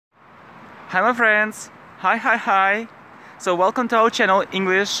Hi my friends, hi. So welcome to our channel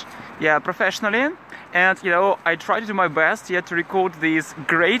English professionally, and I try to do my best to record this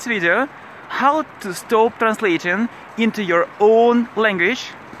great video how to stop translating into your own language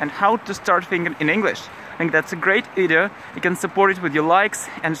and how to start thinking in English. I think that's a great video. You can support it with your likes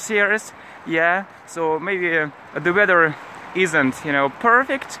and shares. So maybe the weather isn't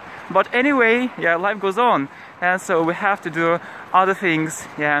perfect, but anyway, life goes on, and so we have to do other things.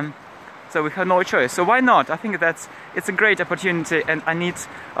 So we have no choice. So why not? I think it's a great opportunity, and I need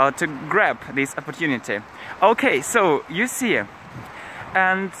to grab this opportunity. Okay, so you see,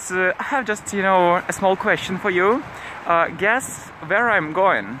 and I have just a small question for you. Guess where I'm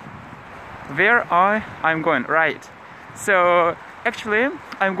going? Where I'm going? Right. So actually,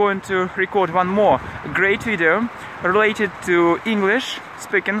 I'm going to record one more great video related to English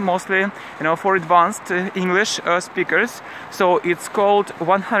speaking, mostly for advanced English speakers. So it's called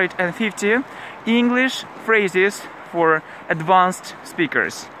 150 English phrases for advanced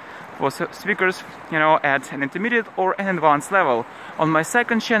speakers, for speakers at an intermediate or an advanced level, on my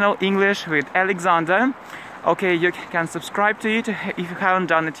second channel, English with Alexander. Okay, you can subscribe to it if you haven't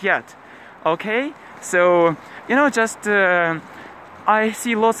done it yet. Okay, so I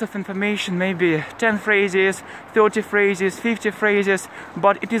see lots of information, maybe 10 phrases, 30 phrases, 50 phrases,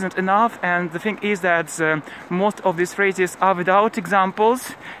 but it isn't enough. And the thing is that most of these phrases are without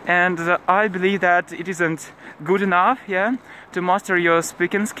examples, and I believe that it isn't good enough to master your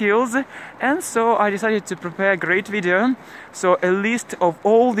speaking skills. And so I decided to prepare a great video, so a list of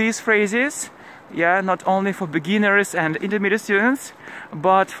all these phrases, not only for beginners and intermediate students,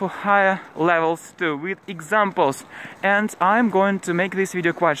 but for higher levels too, with examples. And I'm going to make this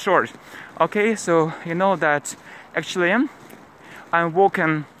video quite short. Okay, so that actually I'm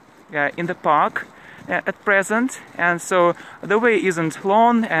walking in the park at present, and so the way isn't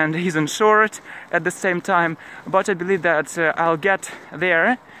long and isn't short at the same time, but I believe that I'll get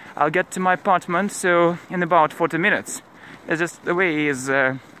there, I'll get to my apartment, so in about 40 minutes. It's just the way is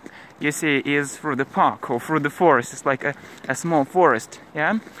you see, is through the park or through the forest. It's like a small forest,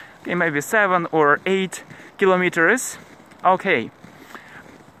 okay, maybe 7 or 8 kilometers. Okay.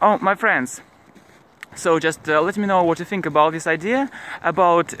 Oh, my friends, so just let me know what you think about this idea,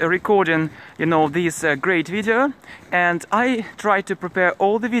 about recording, this great video. And I try to prepare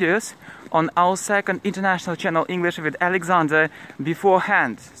all the videos on our second international channel, English with Alexander,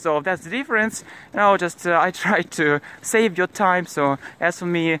 beforehand. So that's the difference. I try to save your time. So as for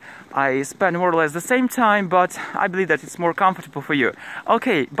me, I spend more or less the same time, but I believe that it's more comfortable for you.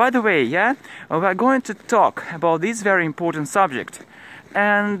 Okay, by the way, we're going to talk about this very important subject.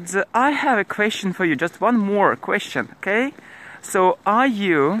 And I have a question for you, just one more question, okay? So are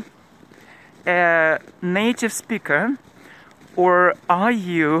you a native speaker, or are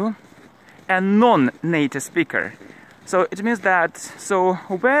you a non-native speaker? So it means that, so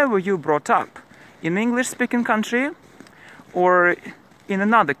where were you brought up? In English-speaking country or in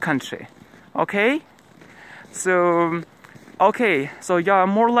another country? Okay? So you are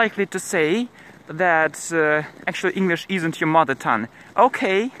more likely to say that actually English isn't your mother tongue.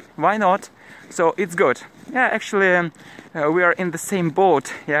 Okay, why not? So it's good. Actually we are in the same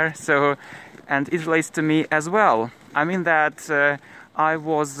boat here, so, and it relates to me as well. I mean that I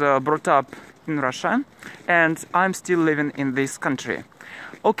was brought up in Russia, and I'm still living in this country.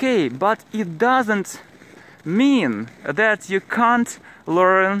 Okay, but it doesn't mean that you can't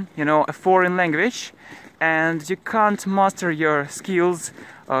learn, a foreign language, and you can't master your skills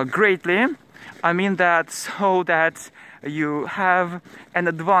greatly. I mean that so that you have an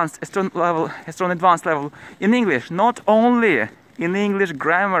advanced, a strong advanced level in English, not only in English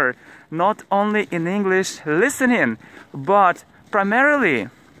grammar, not only in English listening, but primarily,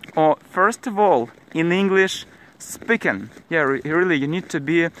 or first of all, in English speaking. Really, you need to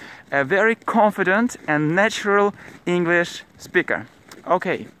be a very confident and natural English speaker.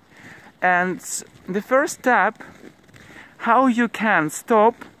 Okay, and the first step, how you can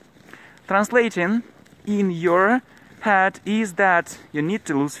stop translating in your head, is that you need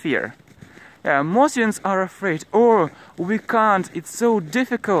to lose fear. Most students are afraid, oh, we can't, it's so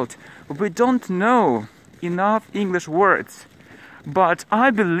difficult, we don't know enough English words. But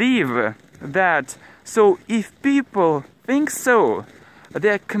I believe that, so if people think so,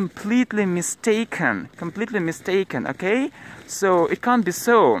 they're completely mistaken, okay? So it can't be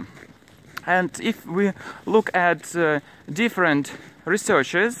so. And if we look at different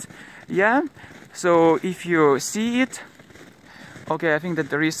researchers, so if you see it, okay, I think that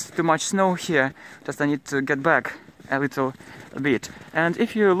there is too much snow here, just I need to get back a little bit. And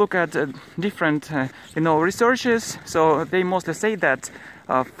if you look at different researches, so they mostly say that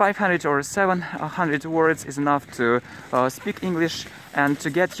 500 or 700 words is enough to speak English and to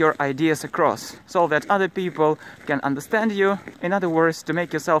get your ideas across, so that other people can understand you. In other words, to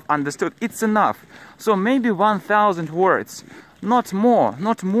make yourself understood, it's enough. So maybe 1000 words, not more,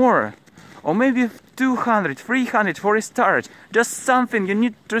 not more. Or maybe 200, 300 for a start. Just something, you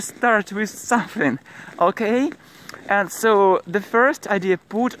need to start with something, okay? And so the first idea,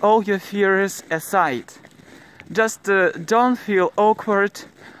 put all your fears aside. Just don't feel awkward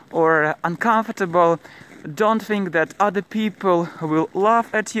or uncomfortable. Don't think that other people will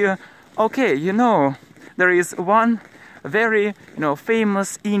laugh at you. Okay, you know, there is one very,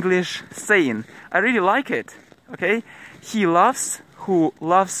 famous English saying. I really like it, okay? He laughs who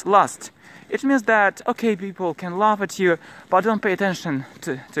laughs last. It means that, okay, people can laugh at you, but don't pay attention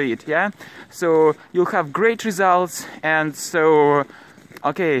to it, yeah? So you'll have great results, and so,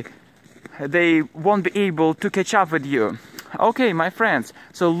 okay, they won't be able to catch up with you. Okay, my friends,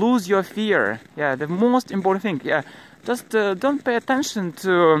 so lose your fear. Yeah, the most important thing, yeah. Just don't pay attention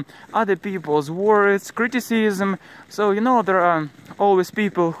to other people's words, criticism. So, there are always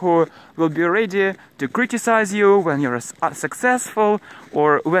people who will be ready to criticize you when you're successful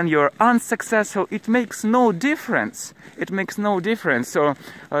or when you're unsuccessful. It makes no difference. It makes no difference. So,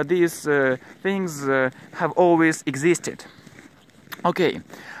 these things have always existed. Okay,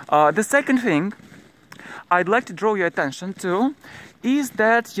 the second thing I'd like to draw your attention to is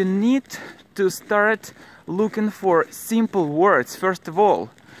that you need to start looking for simple words first of all.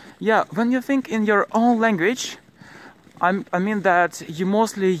 Yeah, when you think in your own language, I mean that you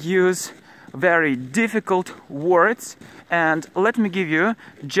mostly use very difficult words, and let me give you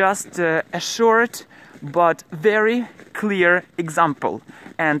just a short but very clear example,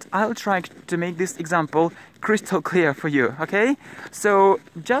 and I'll try to make this example crystal clear for you, okay? So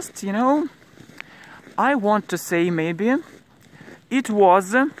just, I want to say maybe it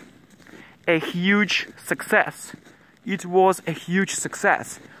was a huge success. It was a huge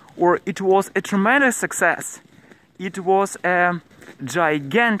success. Or it was a tremendous success. It was a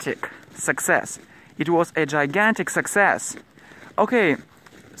gigantic success. It was a gigantic success. Okay,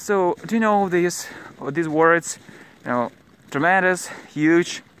 so do you know these words? Tremendous,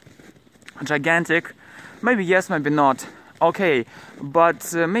 huge, gigantic. Maybe yes, maybe not. Okay,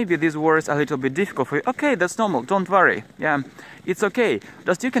 but maybe these words are a little bit difficult for you. Okay, that's normal, don't worry. Yeah, it's okay.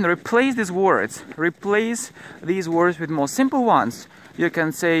 Just you can replace these words. Replace these words with more simple ones. You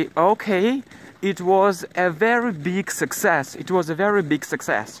can say, okay, it was a very big success. It was a very big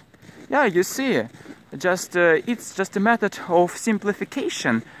success. Yeah, you see, it's just a method of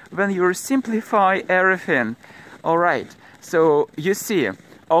simplification when you simplify everything. All right, so you see,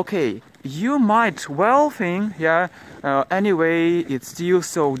 okay, you might well think, yeah, anyway, it's still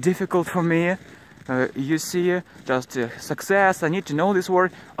so difficult for me. You see, just success, I need to know this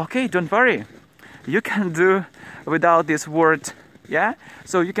word. Okay, don't worry. You can do without this word, yeah?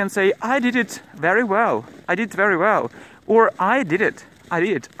 So you can say, I did it very well. I did very well. Or I did it.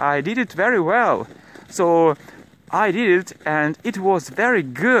 I did it very well. So I did it and it was very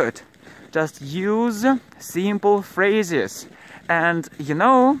good. Just use simple phrases. And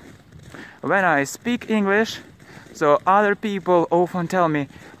when I speak English, so other people often tell me,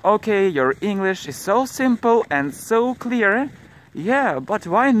 okay, your English is so simple and so clear. Yeah, but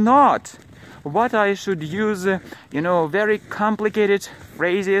why not? What I should use, very complicated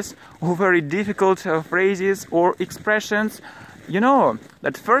phrases or very difficult phrases or expressions?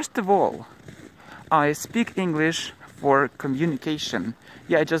 That first of all, I speak English for communication.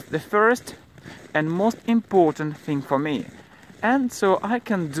 Yeah, just the first and most important thing for me. And so I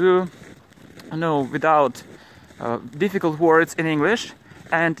can do, without difficult words in English.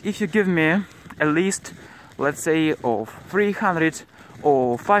 And if you give me a list, let's say, of 300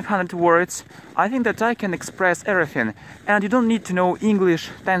 or 500 words, I think that I can express everything. And you don't need to know English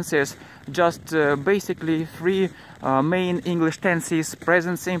tenses, just basically three main English tenses: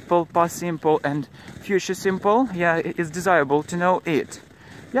 present simple, past simple, and future simple. Yeah, it's desirable to know it.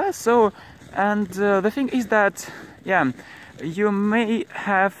 Yeah, so, and the thing is that, yeah, you may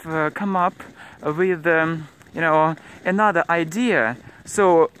have come up with, another idea.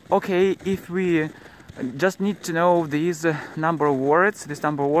 So, okay, if we just need to know these number of words,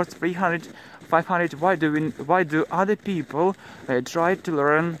 300, 500, why do other people try to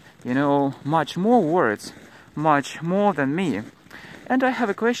learn, much more words, much more than me? And I have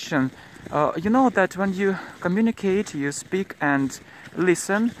a question. You know that when you communicate, you speak and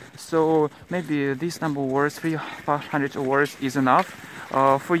listen, so maybe this number of words, 500 words, is enough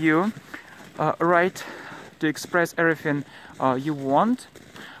for you, right, to express everything you want.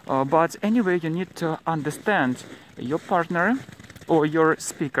 But anyway, you need to understand your partner, or your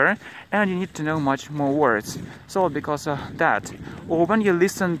speaker, and you need to know much more words. So because of that, or when you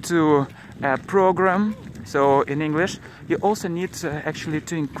listen to a program, so in English, you also need actually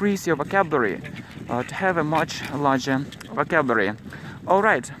to increase your vocabulary, to have a much larger vocabulary. All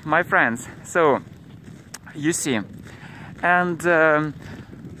right, my friends, so you see, and there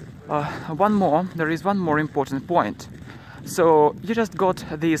is one more important point. So you just got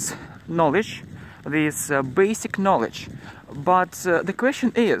this knowledge, this basic knowledge, but the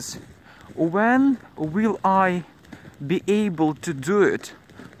question is, when will I be able to do it,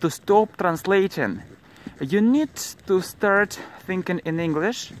 to stop translating? You need to start thinking in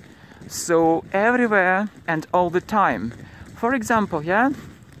English, so everywhere and all the time. For example, yeah,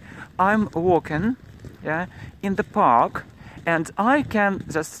 I'm walking, yeah, in the park, and I can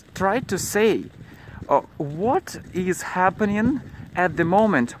just try to say what is happening at the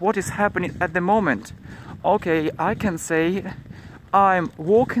moment. What is happening at the moment? Okay, I can say I'm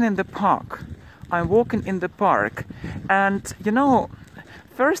walking in the park. I'm walking in the park, and you know,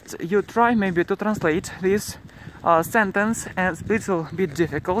 first you try maybe to translate this sentence, and it's a little bit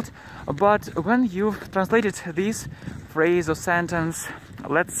difficult, but when you've translated this phrase or sentence,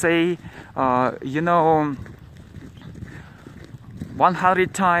 let's say, you know,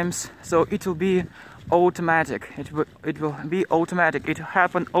 100 times, so it will be automatic. It will be automatic. It will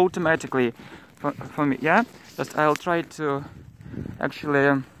happen automatically for me, yeah? Just I'll try to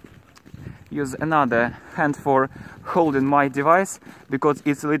actually use another hand for holding my device because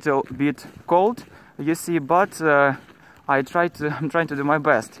it's a little bit cold, you see, but I'm trying to do my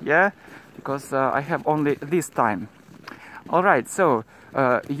best, yeah, because I have only this time. All right, so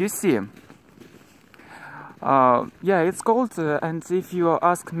you see, yeah, it's cold, and if you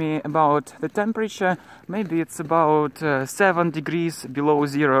ask me about the temperature, maybe it's about 7 degrees below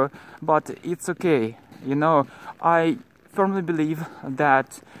zero, but it's okay, you know. I firmly believe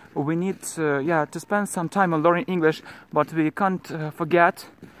that we need yeah, to spend some time on learning English, but we can't forget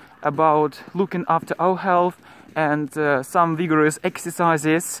about looking after our health, and some vigorous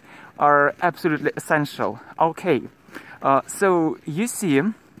exercises are absolutely essential. Okay, so you see,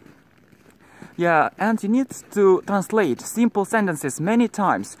 yeah, and you need to translate simple sentences many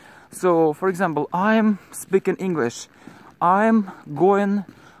times. So, for example, I'm speaking English. I'm going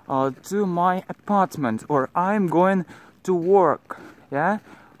to my apartment, or I'm going to work. Yeah,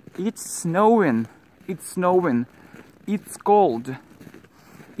 it's snowing. It's snowing. It's cold.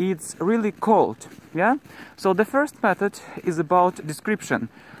 It's really cold. Yeah. So the first method is about description.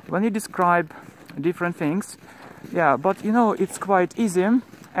 When you describe different things, yeah, but you know, it's quite easy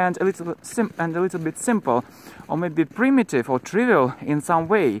and a little bit simple, or maybe primitive or trivial in some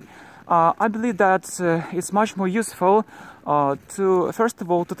way. I believe that it's much more useful to first of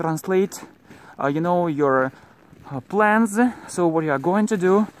all to translate, you know, your plans. So what you are going to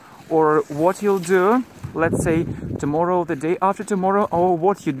do, or what you'll do. Let's say tomorrow, the day after tomorrow, or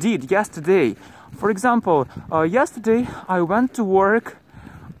what you did yesterday. For example, yesterday I went to work.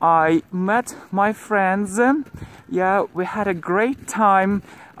 I met my friends. Yeah, we had a great time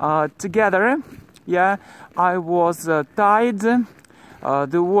together. Yeah, I was tired.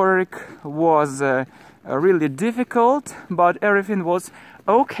 The work was really difficult, but everything was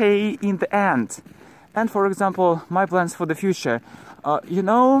okay in the end. And for example, my plans for the future. You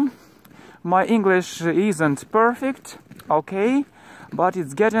know, my English isn't perfect, okay, but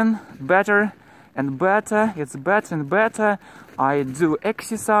it's getting better and better. It's better and better. I do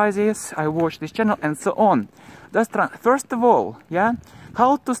exercises, I watch this channel, and so on. That's first of all, yeah,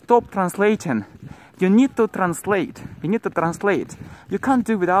 how to stop translating. You need to translate. You need to translate. You can't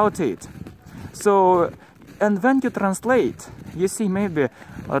do without it. So, and when you translate, you see maybe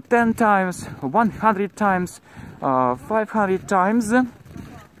 10 times, 100 times, 500 times,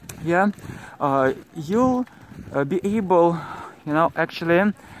 yeah, you'll be able, you know,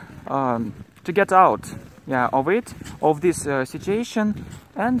 actually to get out, yeah, of this situation,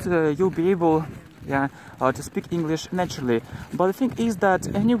 and you'll be able, yeah, to speak English naturally. But the thing is that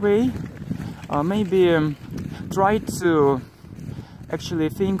anyway, maybe try to actually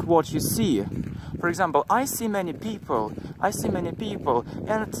think what you see. For example, I see many people,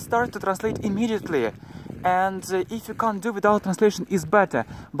 and start to translate immediately. And if you can't do without translation, is better.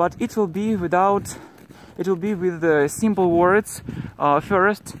 But it will be without. It will be with simple words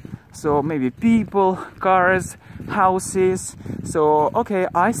first. So maybe people, cars, houses. So okay,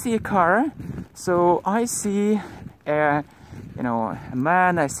 I see a car. So I see a, you know, a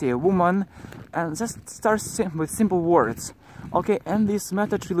man. I see a woman, and just start with simple words. Okay, and this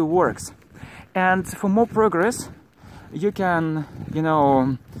method really works. And for more progress, you can, you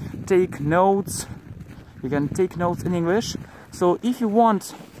know, take notes. You can take notes in English. So if you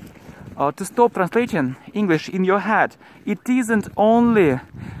want to stop translating English in your head, it isn't only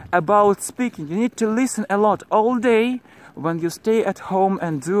about speaking. You need to listen a lot all day. When you stay at home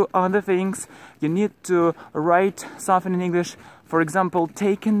and do other things, you need to write something in English. For example,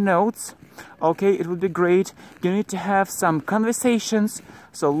 taking notes. Okay, it would be great. You need to have some conversations,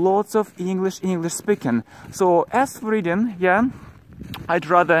 so lots of English speaking. So as for reading, yeah, I'd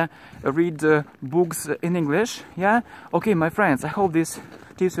rather read books in English. Yeah, okay, my friends, I hope these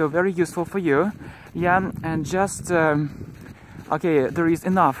tips were very useful for you. Yeah, and just okay, there is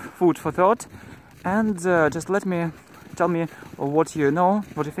enough food for thought, and just tell me what you know,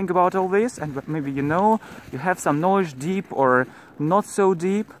 what you think about all this, and maybe you have some knowledge, deep or not so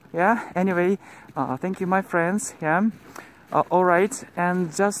deep. Yeah, anyway, thank you, my friends. Yeah, all right,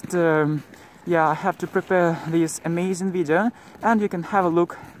 and just yeah, I have to prepare this amazing video, and you can have a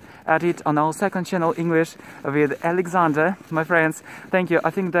look at it on our second channel, English with Alexander. My friends, thank you. I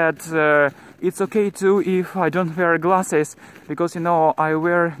think that it's okay too if I don't wear glasses, because you know I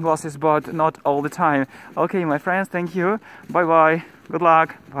wear glasses but not all the time. Okay, my friends, thank you. Bye bye. Good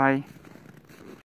luck. Bye.